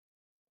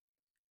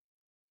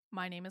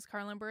My name is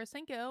Carlin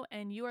Borisenko,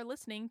 and you are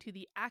listening to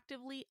the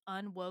Actively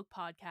Unwoke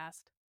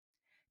podcast.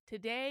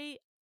 Today,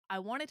 I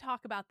want to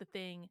talk about the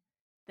thing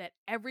that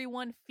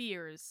everyone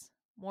fears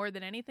more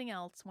than anything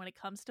else when it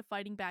comes to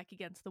fighting back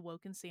against the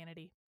woke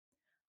insanity.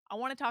 I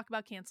want to talk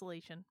about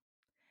cancellation.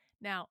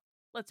 Now,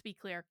 let's be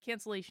clear,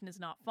 cancellation is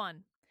not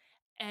fun.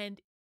 And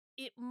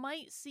it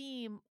might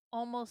seem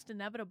almost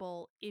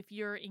inevitable if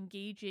you're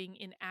engaging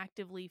in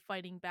actively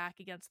fighting back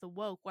against the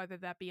woke, whether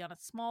that be on a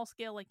small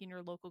scale, like in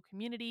your local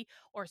community,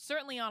 or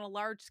certainly on a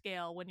large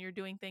scale when you're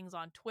doing things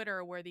on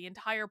Twitter where the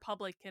entire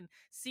public can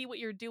see what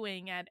you're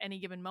doing at any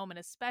given moment,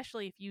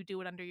 especially if you do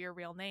it under your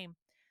real name.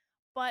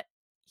 But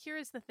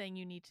here's the thing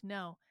you need to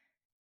know.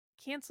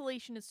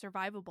 Cancellation is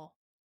survivable.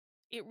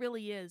 It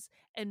really is.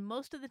 And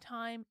most of the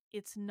time,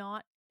 it's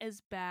not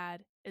as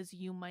bad as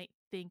you might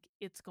think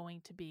it's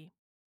going to be.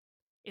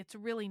 It's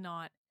really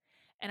not.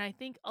 And I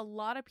think a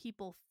lot of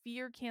people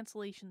fear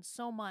cancellation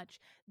so much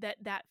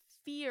that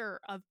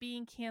fear of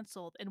being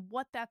canceled and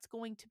what that's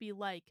going to be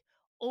like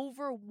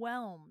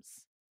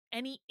overwhelms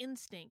any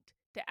instinct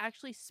to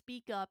actually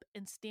speak up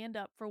and stand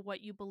up for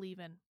what you believe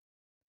in.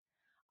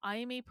 I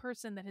am a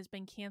person that has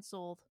been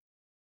canceled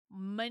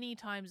many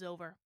times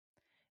over.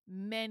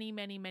 Many,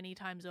 many, many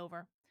times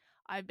over.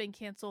 I've been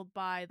canceled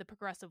by the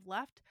progressive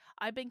left.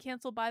 I've been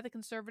canceled by the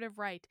conservative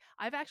right.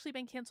 I've actually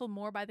been canceled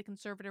more by the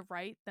conservative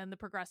right than the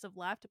progressive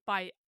left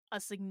by a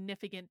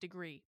significant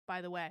degree,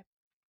 by the way.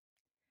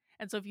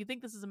 And so if you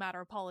think this is a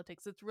matter of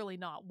politics, it's really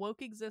not.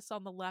 Woke exists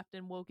on the left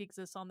and woke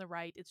exists on the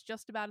right. It's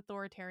just about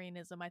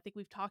authoritarianism. I think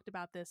we've talked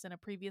about this in a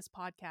previous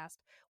podcast.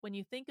 When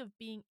you think of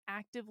being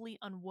actively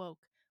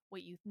unwoke,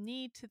 what you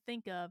need to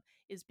think of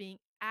is being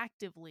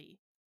actively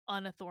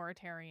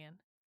unauthoritarian,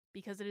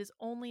 because it is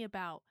only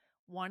about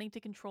wanting to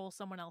control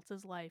someone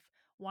else's life,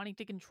 wanting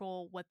to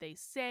control what they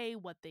say,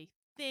 what they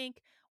think,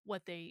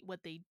 what they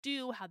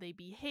do, how they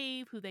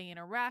behave, who they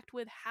interact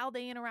with, how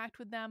they interact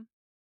with them.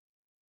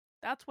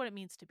 That's what it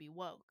means to be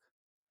woke.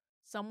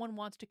 Someone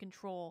wants to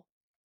control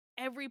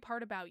every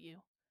part about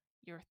you,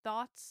 your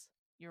thoughts,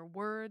 your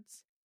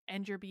words,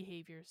 and your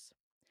behaviors.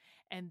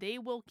 And they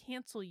will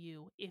cancel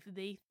you if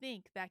they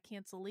think that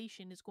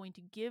cancellation is going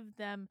to give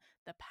them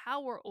the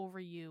power over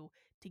you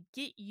to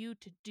get you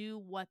to do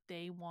what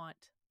they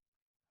want.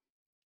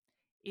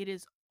 It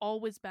is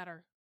always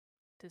better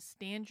to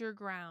stand your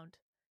ground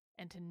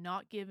and to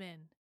not give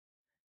in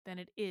than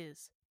it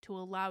is to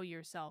allow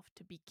yourself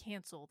to be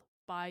canceled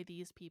by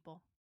these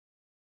people.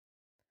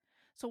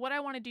 So what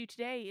I want to do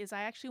today is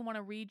I actually want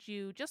to read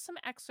you just some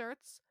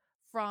excerpts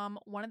from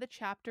one of the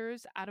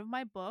chapters out of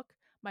my book.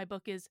 My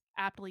book is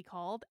aptly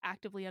called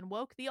Actively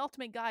Unwoke, the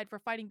ultimate guide for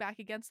fighting back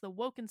against the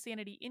woke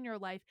insanity in your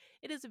life.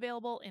 It is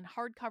available in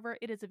hardcover.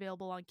 It is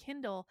available on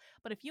Kindle.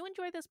 But if you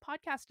enjoy this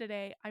podcast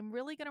today, I'm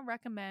really going to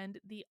recommend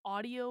the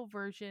audio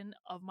version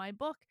of my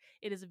book.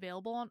 It is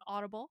available on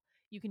Audible.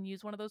 You can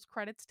use one of those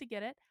credits to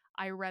get it.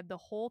 I read the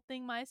whole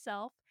thing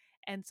myself.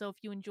 And so if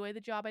you enjoy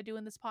the job I do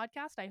in this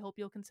podcast, I hope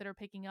you'll consider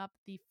picking up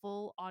the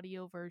full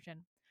audio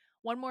version.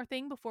 One more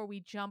thing before we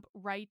jump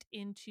right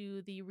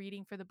into the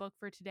reading for the book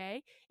for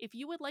today. If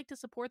you would like to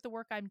support the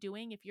work I'm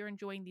doing, if you're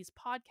enjoying these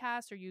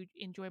podcasts or you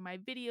enjoy my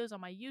videos on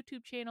my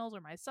YouTube channels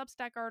or my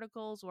Substack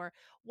articles or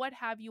what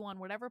have you on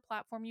whatever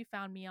platform you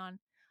found me on,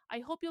 I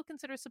hope you'll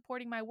consider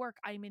supporting my work.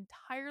 I'm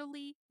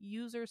entirely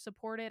user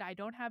supported. I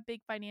don't have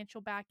big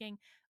financial backing.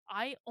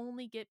 I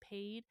only get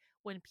paid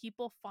when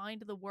people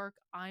find the work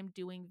I'm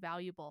doing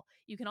valuable.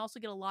 You can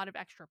also get a lot of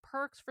extra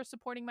perks for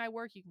supporting my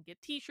work. You can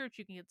get t-shirts,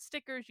 you can get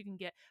stickers, you can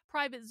get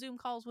private Zoom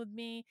calls with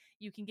me.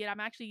 I'm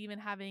actually even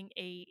having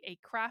a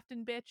craft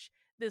and bitch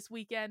this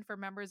weekend for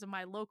members of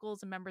my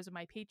locals and members of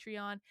my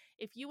Patreon.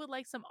 If you would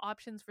like some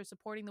options for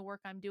supporting the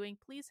work I'm doing,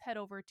 please head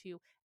over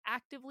to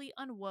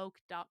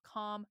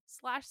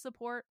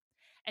activelyunwoke.com/support.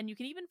 And you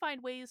can even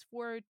find ways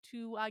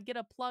to get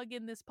a plug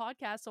in this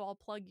podcast. So I'll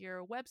plug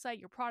your website,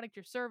 your product,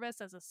 your service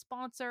as a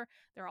sponsor.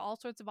 There are all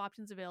sorts of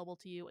options available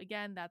to you.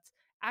 Again, that's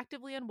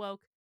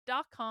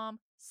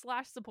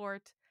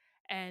activelyunwoke.com/support,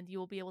 and you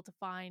will be able to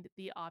find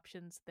the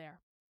options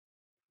there.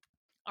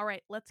 All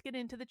right, let's get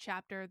into the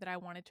chapter that I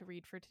wanted to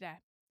read for today.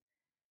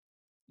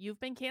 You've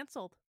been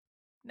canceled.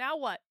 Now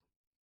what?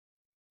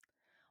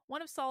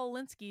 One of Saul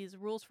Alinsky's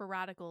rules for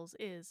radicals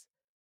is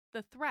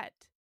the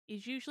threat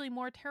is usually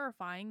more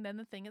terrifying than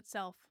the thing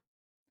itself.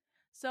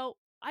 So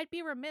I'd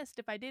be remiss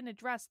if I didn't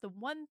address the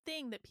one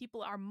thing that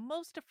people are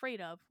most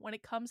afraid of when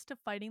it comes to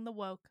fighting the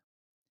woke: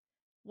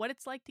 what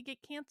it's like to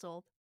get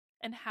canceled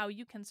and how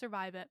you can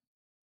survive it.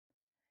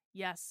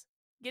 Yes,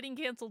 getting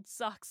canceled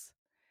sucks.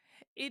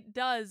 It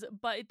does,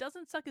 but it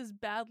doesn't suck as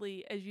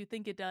badly as you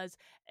think it does,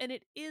 and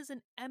it is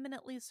an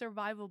eminently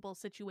survivable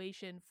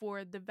situation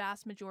for the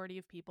vast majority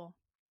of people.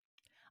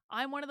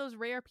 I'm one of those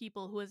rare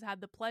people who has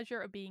had the pleasure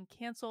of being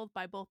canceled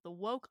by both the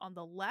woke on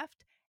the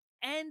left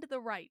and the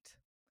right.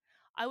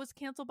 I was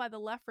canceled by the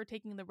left for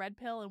taking the red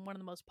pill in one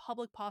of the most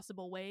public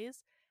possible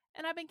ways,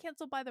 and I've been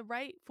canceled by the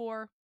right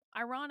for,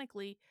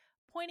 ironically,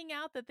 pointing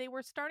out that they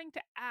were starting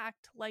to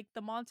act like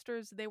the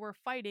monsters they were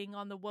fighting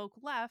on the woke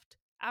left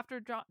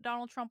after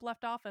Donald Trump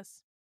left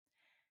office.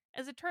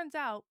 As it turns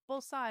out,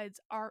 both sides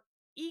are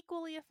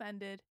equally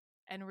offended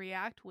and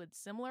react with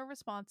similar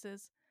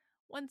responses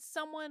when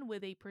someone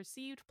with a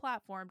perceived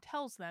platform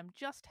tells them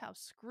just how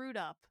screwed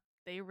up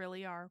they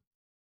really are.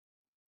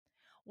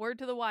 Word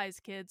to the wise,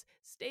 kids,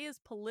 stay as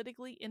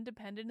politically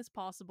independent as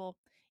possible,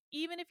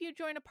 even if you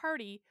join a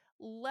party,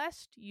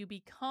 lest you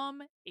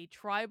become a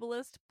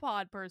tribalist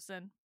pod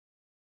person.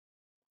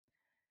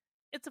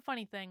 It's a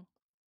funny thing.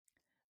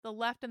 The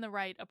left and the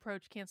right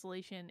approach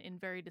cancellation in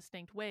very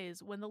distinct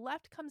ways. When the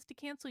left comes to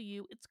cancel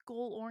you, it's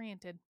goal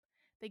oriented.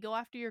 They go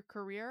after your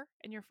career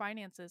and your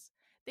finances.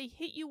 They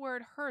hit you where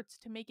it hurts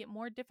to make it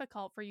more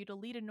difficult for you to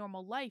lead a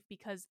normal life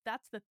because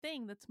that's the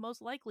thing that's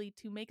most likely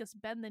to make us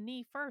bend the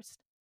knee first: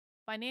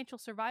 financial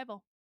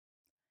survival.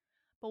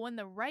 But when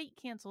the right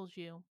cancels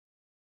you,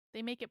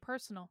 they make it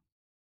personal.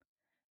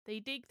 They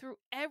dig through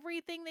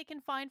everything they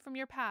can find from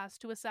your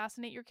past to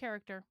assassinate your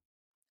character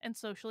and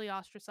socially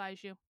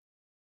ostracize you.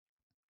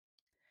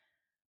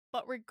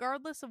 But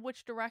regardless of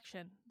which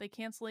direction the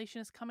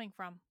cancellation is coming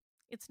from,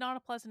 it's not a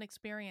pleasant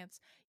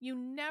experience. You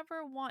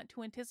never want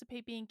to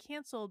anticipate being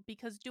canceled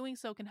because doing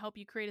so can help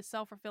you create a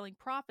self-fulfilling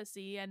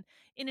prophecy and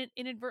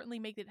inadvertently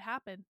make it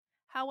happen.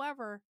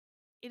 However,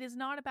 it is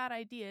not a bad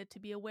idea to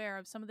be aware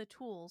of some of the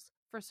tools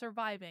for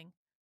surviving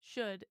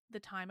should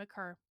the time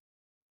occur.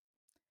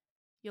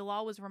 You'll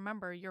always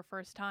remember your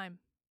first time.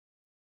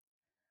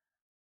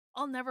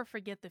 I'll never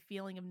forget the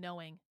feeling of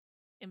knowing,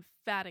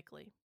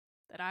 emphatically,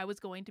 that I was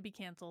going to be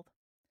canceled.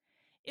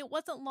 It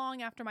wasn't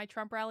long after my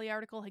Trump rally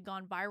article had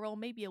gone viral,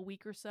 maybe a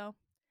week or so.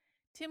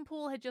 Tim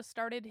Pool had just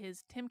started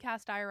his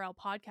Timcast IRL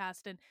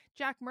podcast, and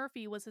Jack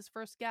Murphy was his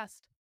first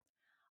guest.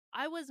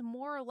 I was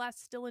more or less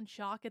still in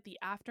shock at the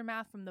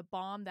aftermath from the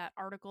bomb that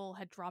article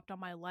had dropped on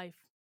my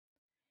life.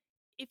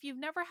 If you've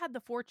never had the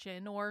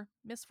fortune, or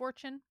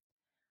misfortune,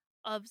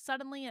 of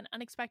suddenly and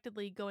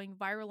unexpectedly going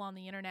viral on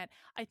the internet,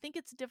 I think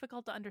it's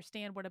difficult to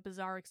understand what a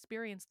bizarre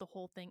experience the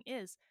whole thing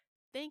is.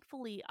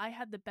 Thankfully, I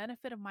had the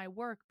benefit of my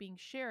work being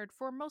shared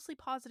for mostly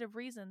positive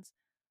reasons,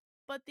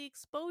 but the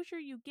exposure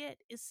you get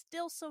is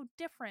still so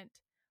different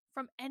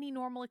from any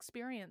normal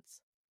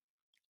experience.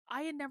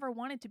 I had never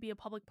wanted to be a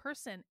public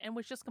person and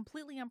was just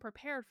completely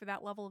unprepared for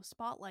that level of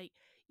spotlight.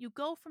 You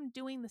go from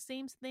doing the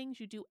same things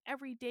you do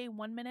every day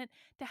 1 minute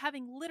to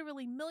having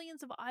literally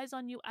millions of eyes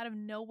on you out of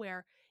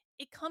nowhere.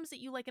 It comes at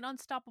you like an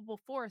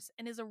unstoppable force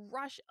and is a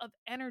rush of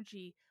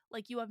energy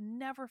like you have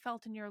never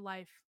felt in your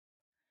life.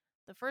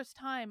 The first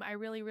time I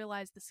really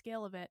realized the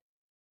scale of it,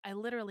 I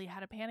literally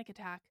had a panic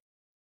attack.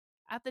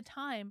 At the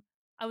time,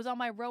 I was on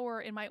my rower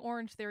in my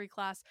Orange Theory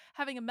class,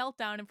 having a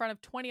meltdown in front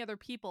of 20 other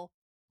people.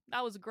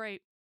 That was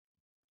great.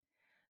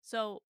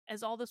 So,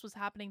 as all this was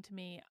happening to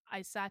me,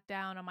 I sat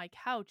down on my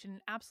couch in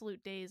an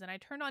absolute daze and I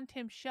turned on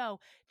Tim's show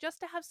just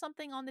to have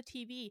something on the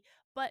TV,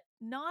 but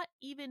not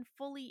even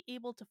fully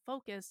able to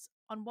focus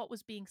on what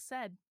was being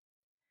said.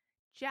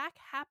 Jack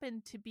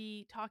happened to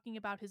be talking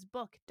about his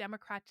book,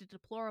 Democrat to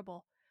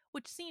Deplorable,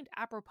 which seemed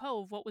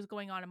apropos of what was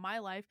going on in my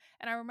life,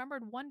 and I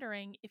remembered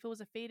wondering if it was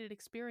a fated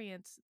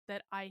experience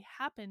that I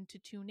happened to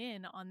tune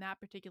in on that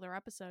particular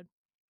episode.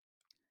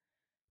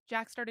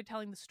 Jack started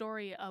telling the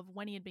story of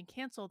when he had been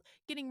canceled,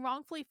 getting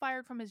wrongfully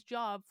fired from his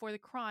job for the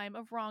crime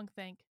of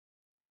wrongthink.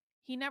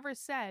 He never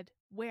said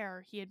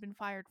where he had been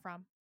fired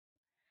from.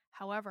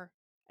 However,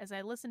 as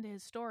I listened to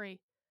his story,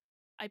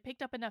 I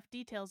picked up enough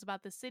details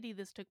about the city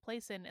this took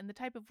place in and the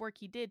type of work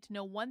he did to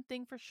know one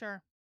thing for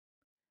sure.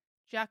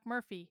 Jack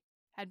Murphy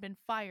had been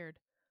fired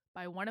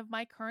by one of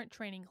my current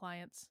training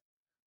clients,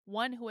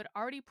 one who had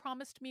already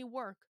promised me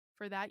work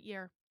for that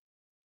year.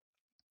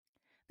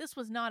 This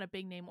was not a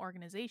big name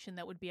organization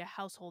that would be a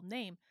household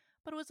name,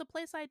 but it was a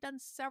place I had done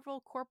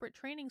several corporate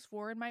trainings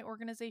for in my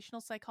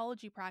organizational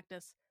psychology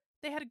practice.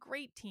 They had a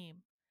great team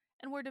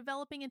and were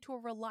developing into a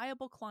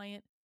reliable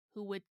client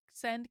who would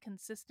send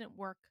consistent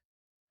work.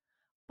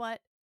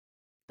 But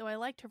though I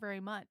liked her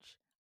very much,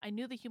 I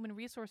knew the human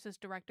resources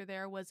director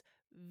there was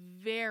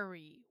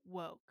very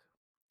woke.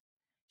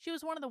 She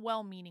was one of the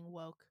well-meaning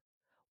woke,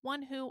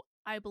 one who,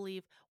 I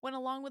believe, went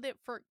along with it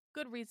for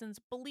good reasons,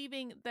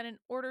 believing that in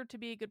order to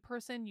be a good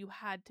person, you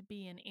had to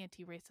be an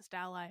anti-racist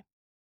ally.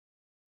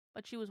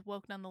 But she was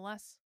woke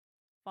nonetheless,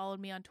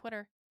 followed me on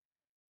Twitter,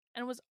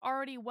 and was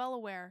already well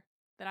aware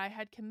that I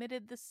had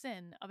committed the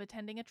sin of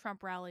attending a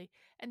Trump rally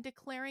and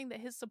declaring that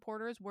his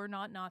supporters were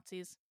not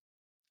Nazis.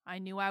 I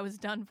knew I was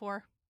done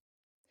for.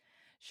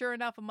 Sure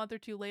enough, a month or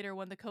two later,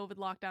 when the COVID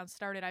lockdown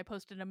started, I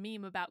posted a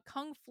meme about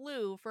Kung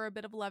Flu for a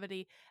bit of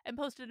levity and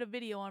posted a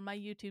video on my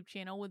YouTube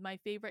channel with my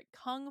favorite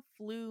Kung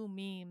Flu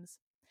memes.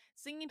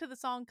 Singing to the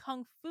song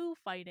Kung Fu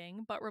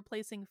Fighting, but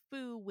replacing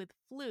foo with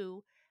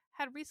flu,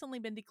 had recently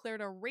been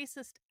declared a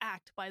racist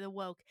act by the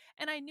woke,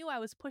 and I knew I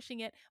was pushing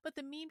it, but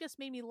the meme just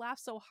made me laugh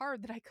so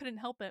hard that I couldn't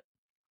help it.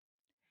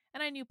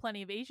 And I knew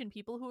plenty of Asian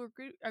people who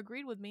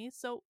agreed with me,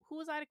 so who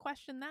was I to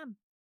question them?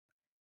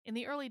 In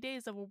the early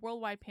days of a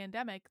worldwide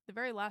pandemic, the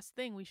very last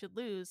thing we should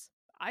lose,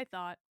 I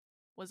thought,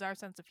 was our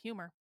sense of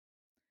humor.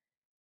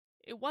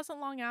 It wasn't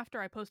long after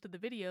I posted the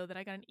video that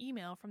I got an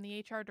email from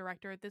the HR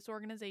director at this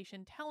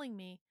organization telling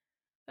me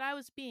that I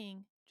was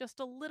being just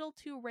a little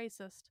too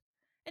racist,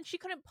 and she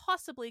couldn't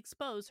possibly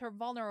expose her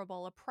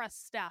vulnerable,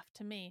 oppressed staff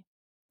to me.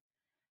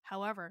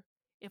 However,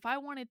 if I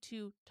wanted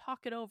to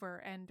talk it over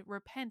and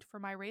repent for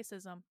my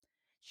racism,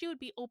 she would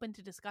be open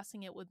to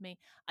discussing it with me.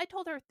 I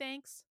told her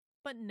thanks,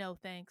 but no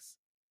thanks.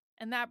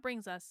 And that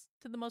brings us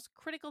to the most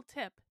critical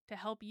tip to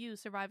help you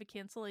survive a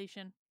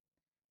cancellation.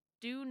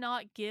 Do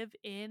not give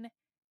in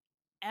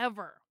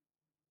ever.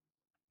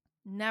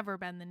 Never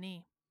bend the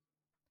knee.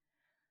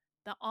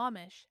 The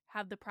Amish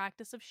have the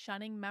practice of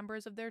shunning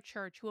members of their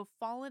church who have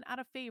fallen out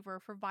of favor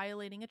for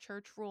violating a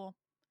church rule.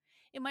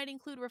 It might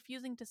include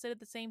refusing to sit at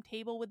the same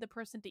table with the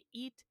person to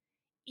eat,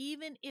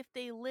 even if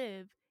they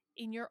live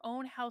in your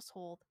own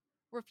household,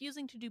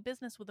 refusing to do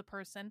business with a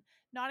person,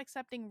 not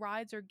accepting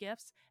rides or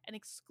gifts, and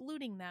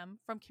excluding them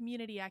from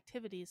community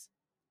activities.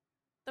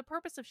 The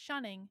purpose of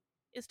shunning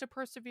is to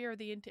persevere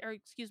the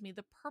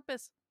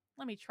purpose,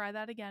 let me try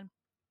that again.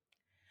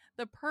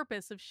 The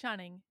purpose of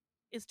shunning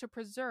is to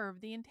preserve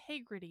the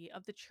integrity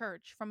of the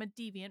church from a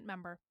deviant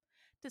member,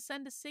 to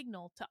send a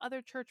signal to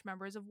other church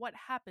members of what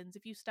happens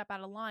if you step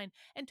out of line,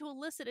 and to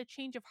elicit a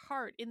change of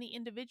heart in the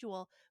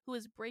individual who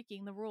is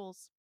breaking the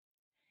rules.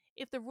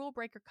 If the rule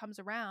breaker comes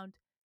around,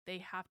 they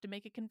have to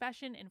make a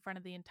confession in front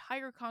of the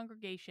entire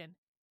congregation,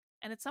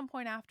 and at some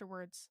point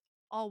afterwards,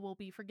 all will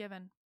be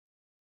forgiven.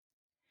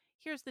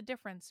 Here is the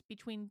difference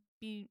between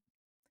being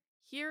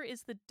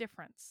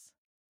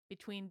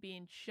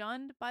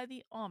shunned by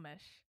the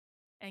Amish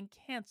and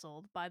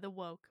canceled by the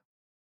woke.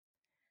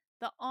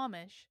 The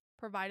Amish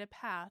provide a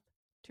path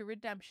to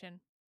redemption.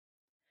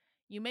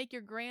 You make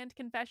your grand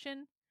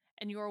confession,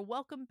 and you are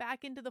welcomed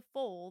back into the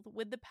fold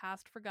with the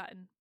past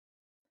forgotten.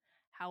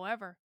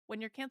 However, when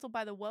you're canceled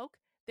by the woke,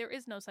 there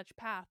is no such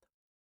path.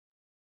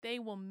 They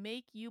will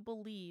make you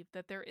believe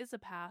that there is a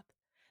path,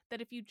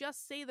 that if you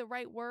just say the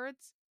right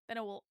words, then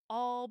it will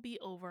all be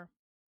over.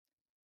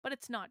 But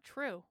it's not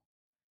true.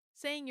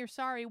 Saying you're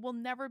sorry will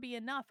never be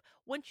enough.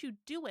 Once you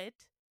do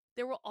it,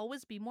 there will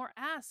always be more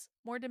asks,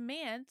 more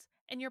demands,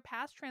 and your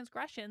past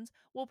transgressions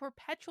will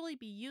perpetually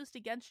be used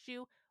against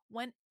you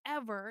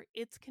whenever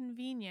it's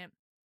convenient.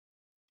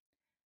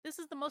 This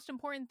is the most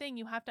important thing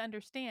you have to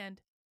understand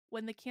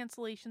when the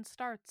cancellation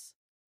starts.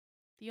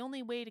 The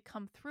only way to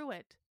come through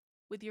it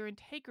with your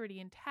integrity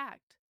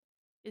intact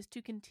is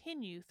to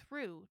continue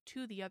through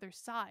to the other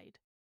side.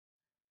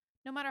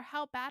 No matter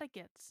how bad it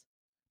gets,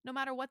 no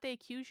matter what they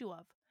accuse you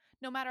of,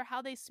 no matter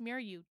how they smear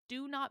you,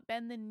 do not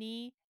bend the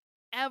knee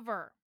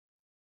ever.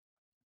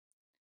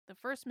 The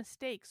first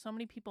mistake so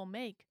many people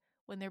make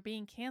when they're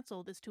being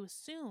canceled is to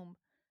assume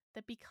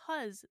that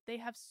because they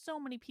have so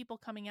many people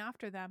coming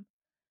after them,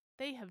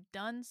 they have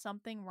done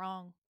something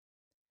wrong.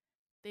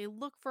 They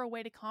look for a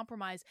way to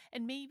compromise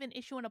and may even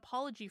issue an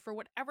apology for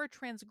whatever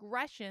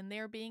transgression they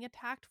are being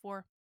attacked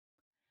for.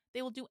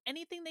 They will do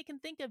anything they can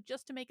think of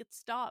just to make it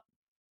stop.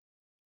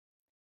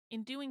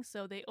 In doing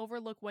so, they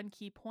overlook one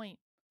key point.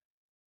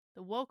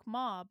 The woke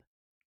mob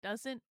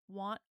doesn't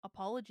want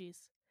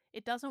apologies.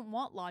 It doesn't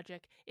want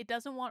logic. It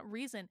doesn't want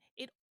reason.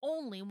 It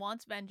only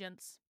wants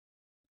vengeance.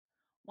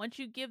 Once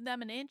you give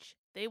them an inch,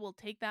 they will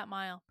take that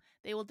mile.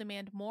 They will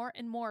demand more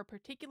and more,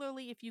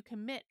 particularly if you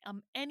commit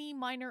any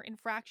minor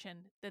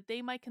infraction that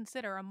they might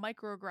consider a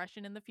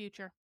microaggression in the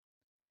future.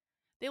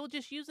 They will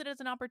just use it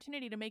as an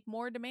opportunity to make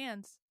more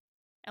demands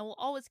and will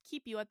always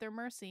keep you at their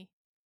mercy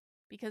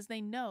because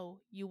they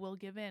know you will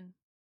give in.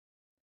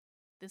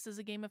 This is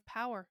a game of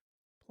power,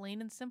 plain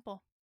and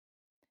simple.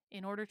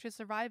 In order to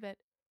survive it,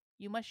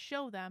 you must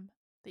show them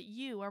that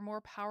you are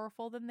more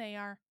powerful than they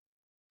are.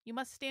 You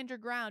must stand your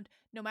ground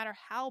no matter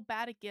how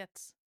bad it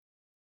gets.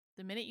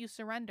 The minute you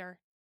surrender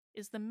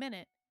is the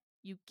minute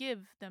you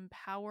give them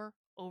power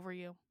over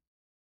you.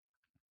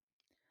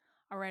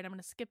 All right, I'm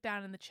going to skip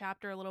down in the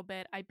chapter a little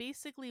bit.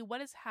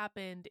 What has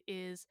happened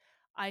is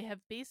I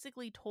have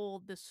basically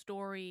told the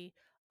story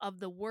of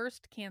the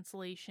worst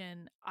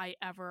cancellation I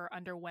ever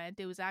underwent.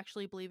 It was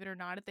actually, believe it or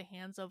not, at the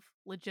hands of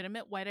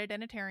legitimate white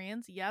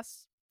identitarians.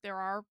 Yes, there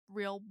are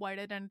real white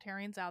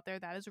identitarians out there.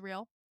 That is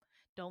real.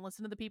 Don't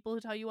listen to the people who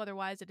tell you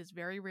otherwise. It is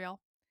very real.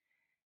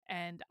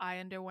 And I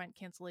underwent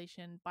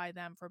cancellation by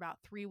them for about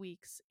 3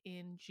 weeks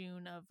in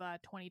June of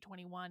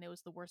 2021. It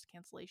was the worst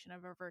cancellation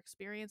I've ever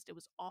experienced. It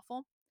was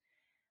awful.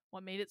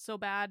 What made it so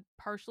bad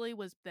partially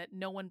was that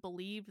no one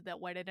believed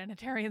that white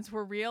identitarians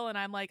were real, and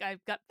I'm like,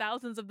 I've got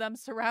thousands of them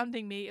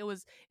surrounding me. It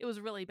was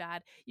really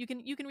bad. You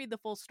can read the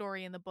full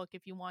story in the book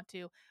if you want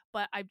to,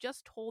 but I've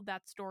just told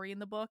that story in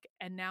the book,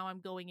 and now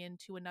I'm going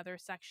into another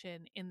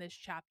section in this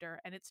chapter,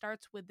 and it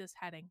starts with this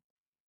heading: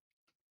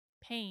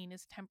 Pain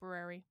is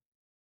temporary.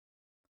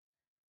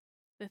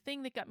 The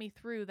thing that got me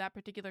through that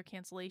particular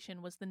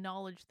cancellation was the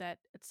knowledge that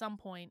at some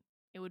point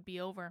it would be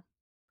over.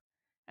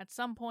 At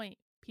some point,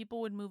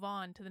 people would move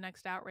on to the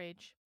next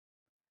outrage.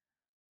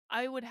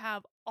 I would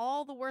have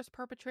all the worst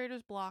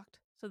perpetrators blocked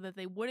so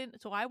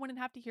I wouldn't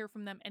have to hear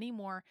from them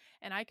anymore,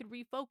 and I could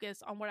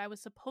refocus on what I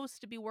was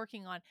supposed to be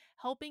working on,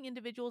 helping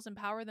individuals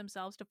empower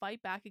themselves to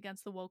fight back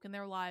against the woke in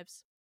their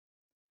lives.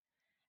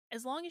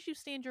 As long as you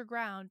stand your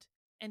ground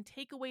and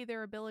take away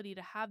their ability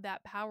to have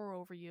that power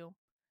over you,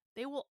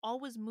 they will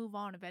always move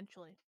on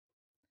eventually.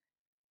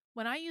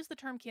 When I use the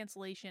term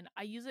cancellation,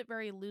 I use it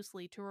very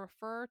loosely to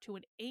refer to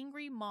an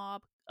angry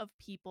mob of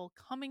people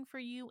coming for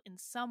you in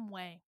some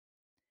way.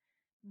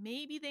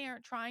 Maybe they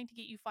aren't trying to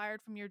get you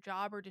fired from your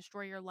job or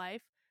destroy your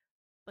life,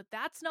 but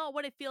that's not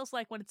what it feels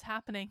like when it's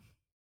happening.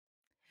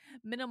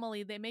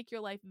 Minimally, they make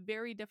your life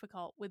very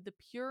difficult with the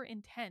pure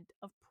intent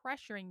of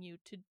pressuring you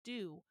to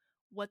do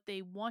what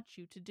they want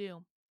you to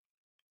do.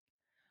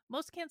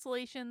 Most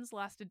cancellations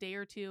last a day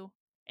or two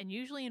and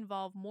usually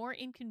involve more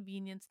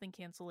inconvenience than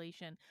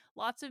cancellation.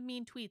 Lots of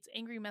mean tweets,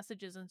 angry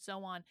messages, and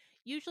so on.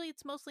 Usually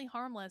it's mostly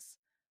harmless,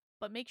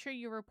 but make sure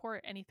you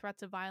report any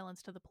threats of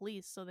violence to the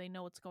police so they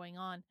know what's going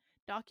on.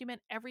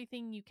 Document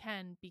everything you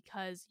can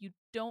because you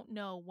don't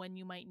know when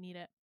you might need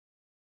it.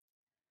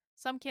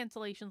 Some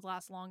cancellations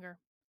last longer,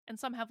 and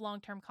some have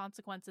long-term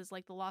consequences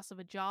like the loss of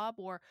a job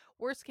or,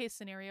 worst case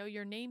scenario,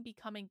 your name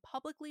becoming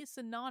publicly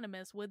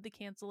synonymous with the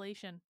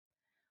cancellation.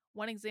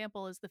 One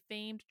example is the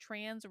famed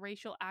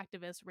trans-racial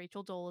activist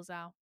Rachel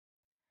Dolezal.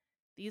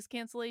 These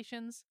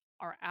cancellations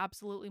are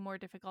absolutely more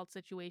difficult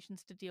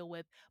situations to deal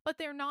with, but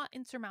they're not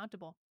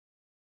insurmountable.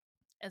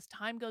 As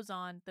time goes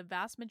on, the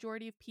vast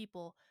majority of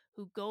people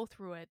who go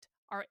through it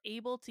are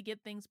able to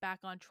get things back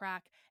on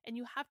track, and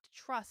you have to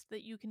trust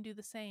that you can do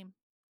the same.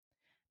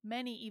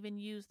 Many even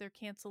use their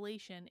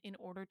cancellation in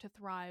order to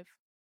thrive.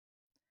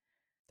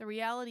 The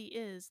reality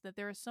is that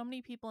there are so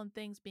many people and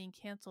things being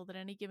canceled at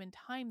any given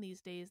time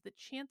these days that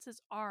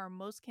chances are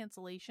most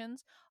cancellations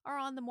are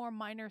on the more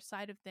minor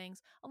side of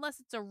things, unless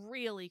it's a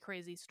really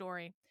crazy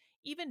story.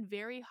 Even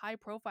very high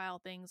profile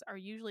things are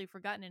usually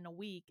forgotten in a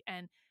week,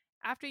 and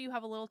after you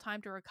have a little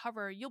time to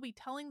recover, you'll be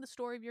telling the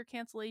story of your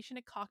cancellation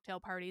at cocktail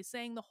parties,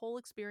 saying the whole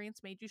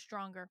experience made you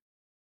stronger.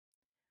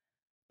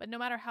 But no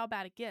matter how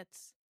bad it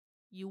gets,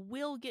 you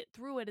will get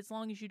through it as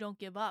long as you don't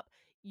give up.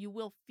 You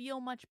will feel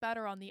much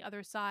better on the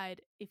other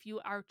side if you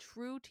are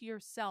true to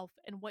yourself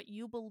and what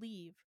you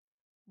believe,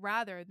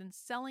 rather than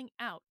selling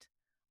out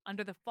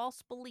under the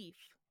false belief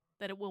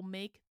that it will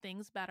make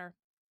things better.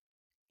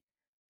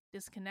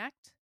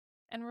 Disconnect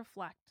and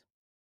reflect.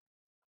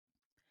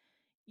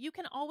 You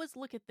can always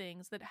look at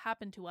things that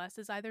happen to us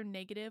as either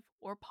negative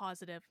or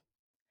positive.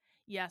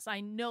 Yes, I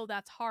know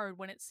that's hard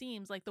when it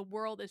seems like the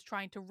world is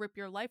trying to rip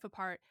your life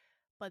apart,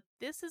 but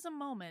this is a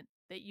moment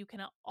that you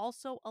can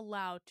also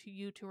allow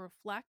you to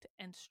reflect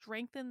and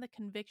strengthen the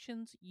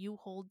convictions you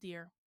hold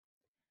dear.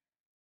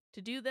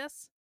 To do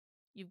this,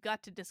 you've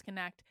got to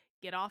disconnect.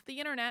 Get off the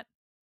internet.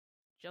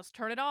 Just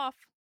turn it off.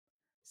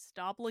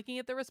 Stop looking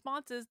at the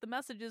responses, the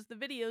messages, the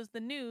videos, the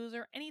news,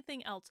 or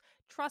anything else.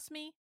 Trust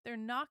me, they're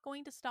not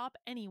going to stop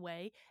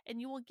anyway, and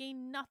you will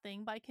gain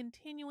nothing by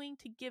continuing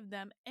to give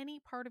them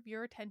any part of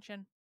your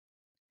attention.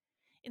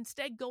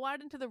 Instead, go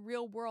out into the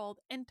real world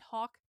and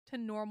talk to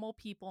normal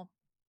people.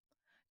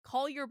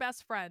 Call your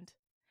best friend.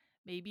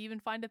 Maybe even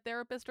find a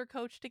therapist or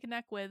coach to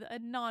connect with, a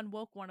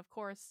non-woke one, of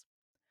course.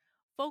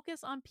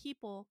 Focus on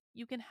people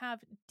you can have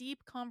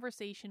deep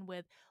conversation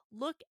with.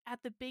 Look at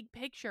the big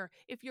picture.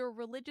 If you're a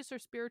religious or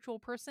spiritual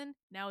person,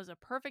 now is a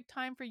perfect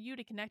time for you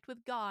to connect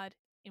with God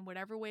in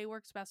whatever way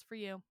works best for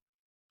you.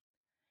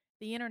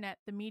 The internet,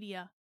 the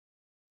media,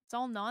 it's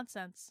all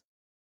nonsense.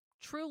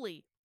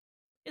 Truly.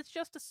 It's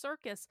just a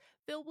circus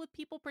filled with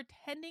people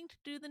pretending to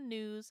do the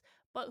news,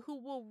 but who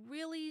will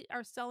really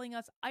are selling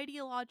us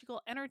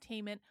ideological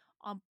entertainment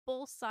on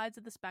both sides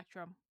of the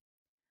spectrum.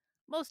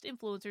 Most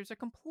influencers are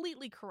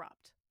completely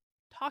corrupt.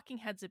 Talking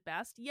heads at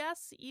best,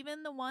 yes,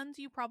 even the ones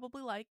you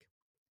probably like.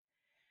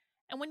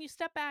 And when you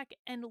step back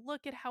and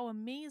look at how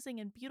amazing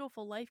and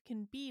beautiful life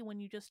can be when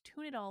you just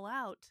tune it all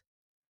out,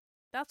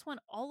 that's when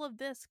all of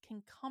this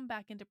can come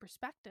back into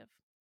perspective.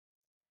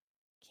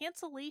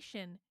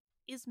 Cancellation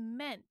is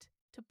meant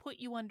to put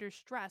you under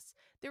stress.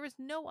 There is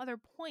no other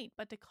point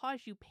but to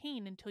cause you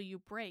pain until you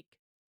break.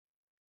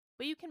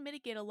 But you can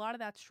mitigate a lot of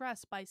that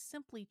stress by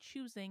simply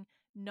choosing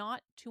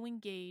not to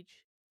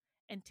engage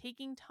and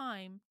taking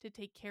time to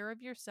take care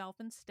of yourself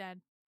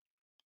instead.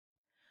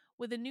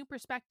 With a new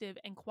perspective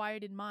and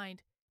quieted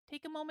mind,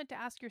 take a moment to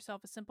ask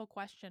yourself a simple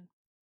question.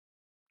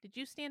 Did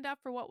you stand up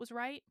for what was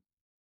right?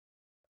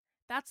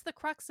 That's the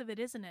crux of it,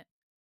 isn't it?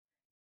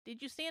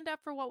 Did you stand up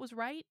for what was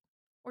right,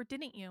 or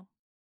didn't you?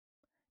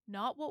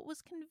 Not what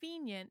was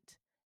convenient,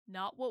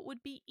 not what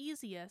would be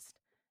easiest,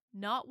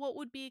 not what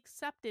would be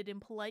accepted in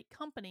polite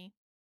company.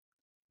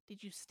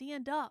 Did you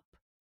stand up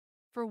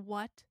for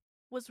what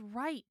was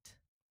right?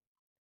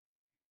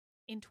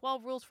 In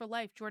 12 Rules for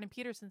Life, Jordan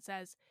Peterson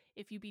says,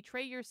 if you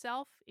betray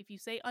yourself, if you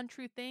say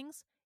untrue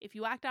things, if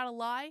you act out a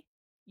lie,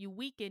 you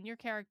weaken your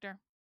character.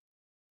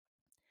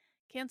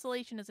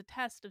 Cancellation is a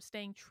test of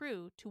staying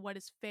true to what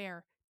is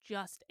fair,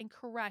 just, and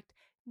correct,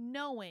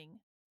 knowing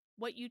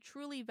what you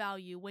truly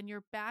value when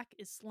your back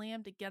is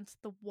slammed against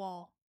the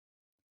wall.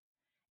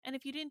 And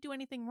if you didn't do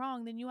anything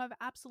wrong, then you have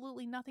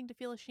absolutely nothing to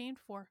feel ashamed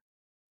for.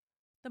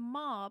 The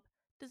mob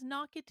does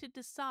not get to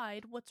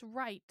decide what's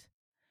right,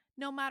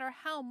 no matter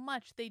how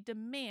much they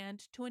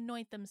demand to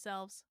anoint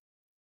themselves.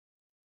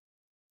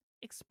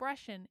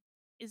 Expression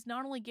is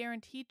not only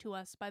guaranteed to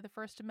us by the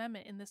First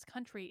Amendment in this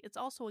country, it's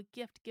also a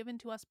gift given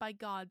to us by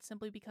God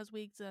simply because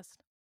we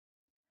exist.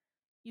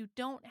 You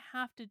don't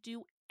have to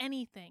do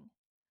anything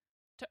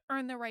to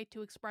earn the right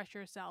to express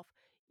yourself.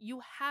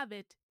 You have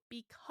it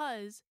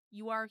because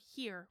you are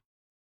here.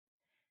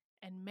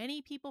 And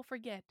many people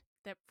forget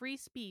that free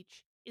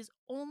speech is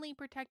only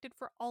protected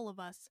for all of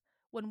us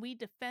when we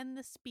defend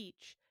the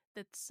speech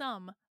that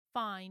some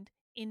find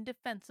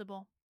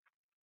indefensible.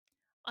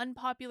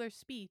 Unpopular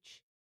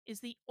speech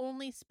is the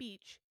only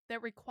speech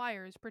that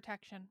requires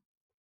protection.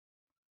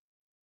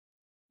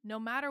 No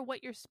matter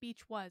what your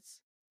speech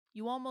was,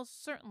 you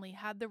almost certainly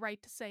had the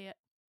right to say it.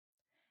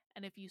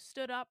 And if you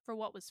stood up for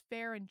what was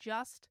fair and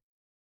just,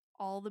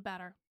 all the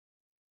better.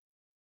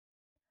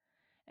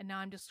 And now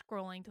I'm just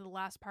scrolling to the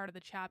last part of the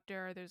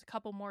chapter. There's a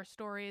couple more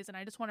stories, and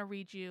I just want to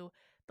read you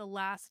the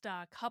last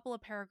couple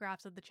of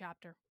paragraphs of the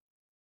chapter.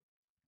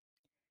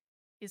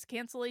 Is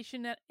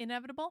cancellation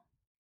inevitable?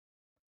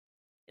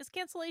 Is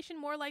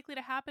cancellation more likely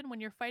to happen when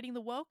you're fighting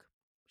the woke?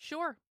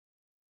 Sure.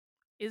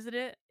 Is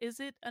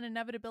it an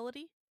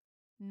inevitability?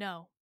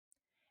 No.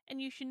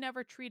 And you should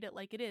never treat it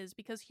like it is,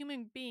 because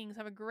human beings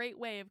have a great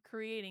way of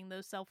creating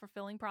those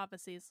self-fulfilling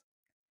prophecies.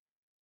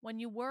 When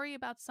you worry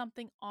about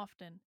something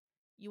often,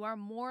 you are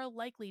more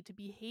likely to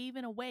behave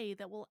in a way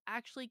that will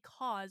actually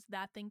cause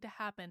that thing to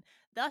happen.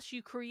 Thus,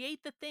 you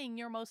create the thing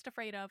you're most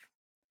afraid of.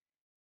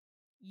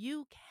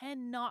 You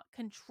cannot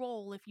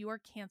control if you are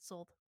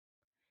canceled.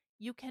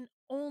 You can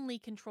only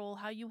control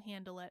how you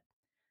handle it.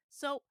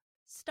 So,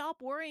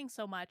 stop worrying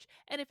so much,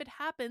 and if it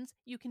happens,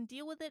 you can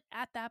deal with it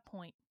at that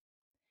point.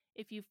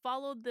 If you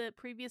followed the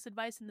previous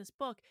advice in this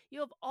book, you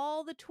have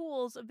all the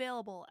tools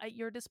available at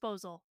your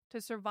disposal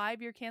to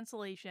survive your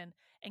cancellation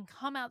and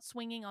come out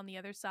swinging on the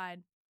other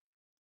side.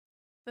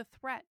 The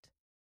threat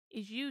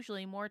is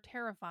usually more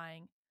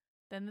terrifying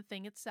than the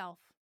thing itself.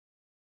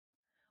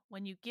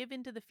 When you give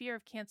in to the fear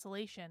of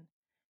cancellation,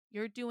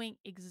 you're doing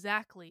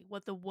exactly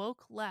what the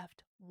woke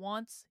left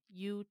wants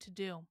you to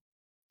do.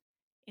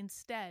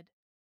 Instead,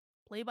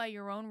 play by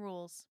your own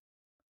rules.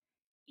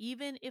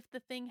 Even if the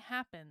thing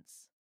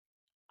happens,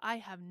 I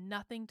have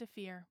nothing to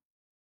fear.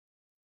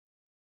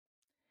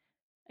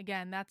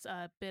 Again, that's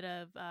a bit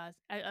of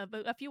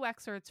a few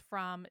excerpts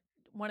from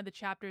one of the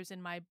chapters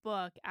in my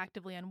book,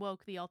 Actively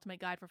Unwoke, The Ultimate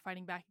Guide for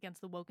Fighting Back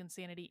Against the Woke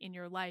Insanity in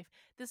Your Life.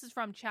 This is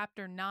from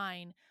chapter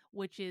 9,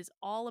 which is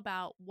all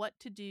about what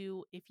to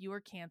do if you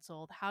are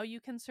canceled, how you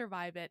can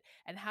survive it,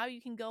 and how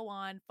you can go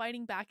on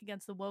fighting back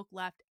against the woke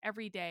left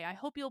every day. I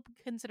hope you'll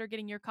consider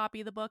getting your copy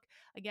of the book.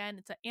 Again,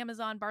 it's at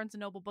Amazon, Barnes &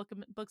 Noble,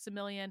 Books A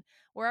Million,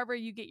 wherever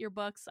you get your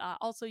books.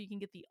 Also, you can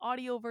get the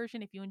audio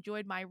version if you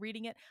enjoyed my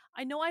reading it.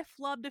 I know I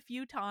flubbed a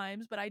few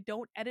times, but I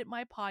don't edit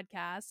my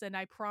podcasts, and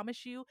I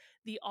promise you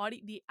the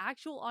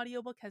actual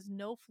audiobook has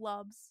no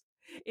flubs.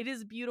 It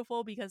is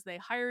beautiful because they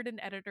hired an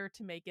editor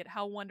to make it.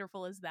 How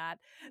wonderful is that?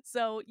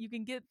 So you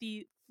can get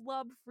the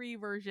flub-free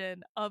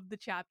version of the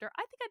chapter.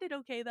 I think I did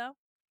okay though.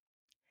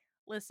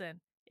 Listen,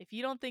 if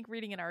you don't think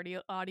reading an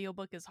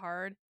audiobook is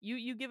hard,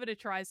 you give it a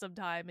try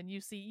sometime and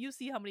you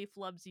see how many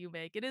flubs you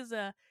make. It is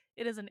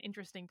an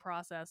interesting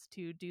process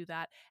to do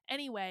that.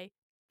 Anyway,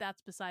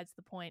 that's besides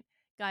the point.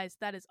 Guys,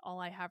 that is all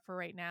I have for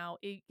right now.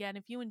 Again,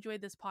 if you enjoyed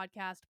this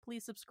podcast,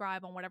 please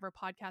subscribe on whatever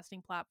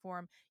podcasting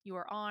platform you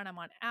are on. I'm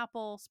on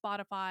Apple,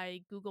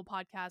 Spotify, Google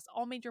Podcasts,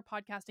 all major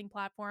podcasting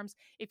platforms.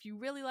 If you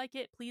really like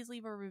it, please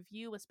leave a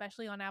review,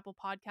 especially on Apple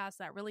Podcasts.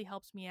 That really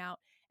helps me out.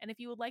 And if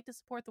you would like to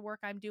support the work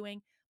I'm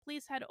doing,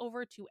 please head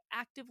over to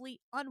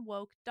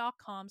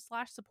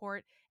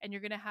activelyunwoke.com/support, and you're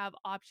going to have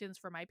options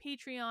for my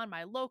Patreon,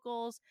 my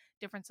locals,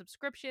 different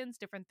subscriptions,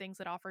 different things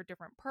that offer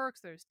different perks.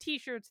 There's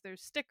t-shirts,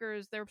 there's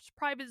stickers, there's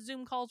private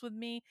Zoom calls with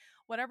me,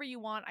 whatever you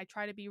want. I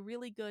try to be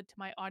really good to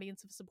my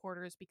audience of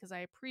supporters because I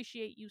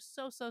appreciate you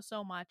so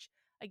much.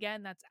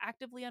 Again, that's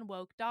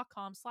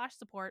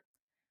activelyunwoke.com/support.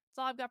 That's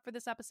all I've got for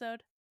this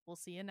episode. We'll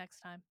see you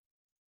next time.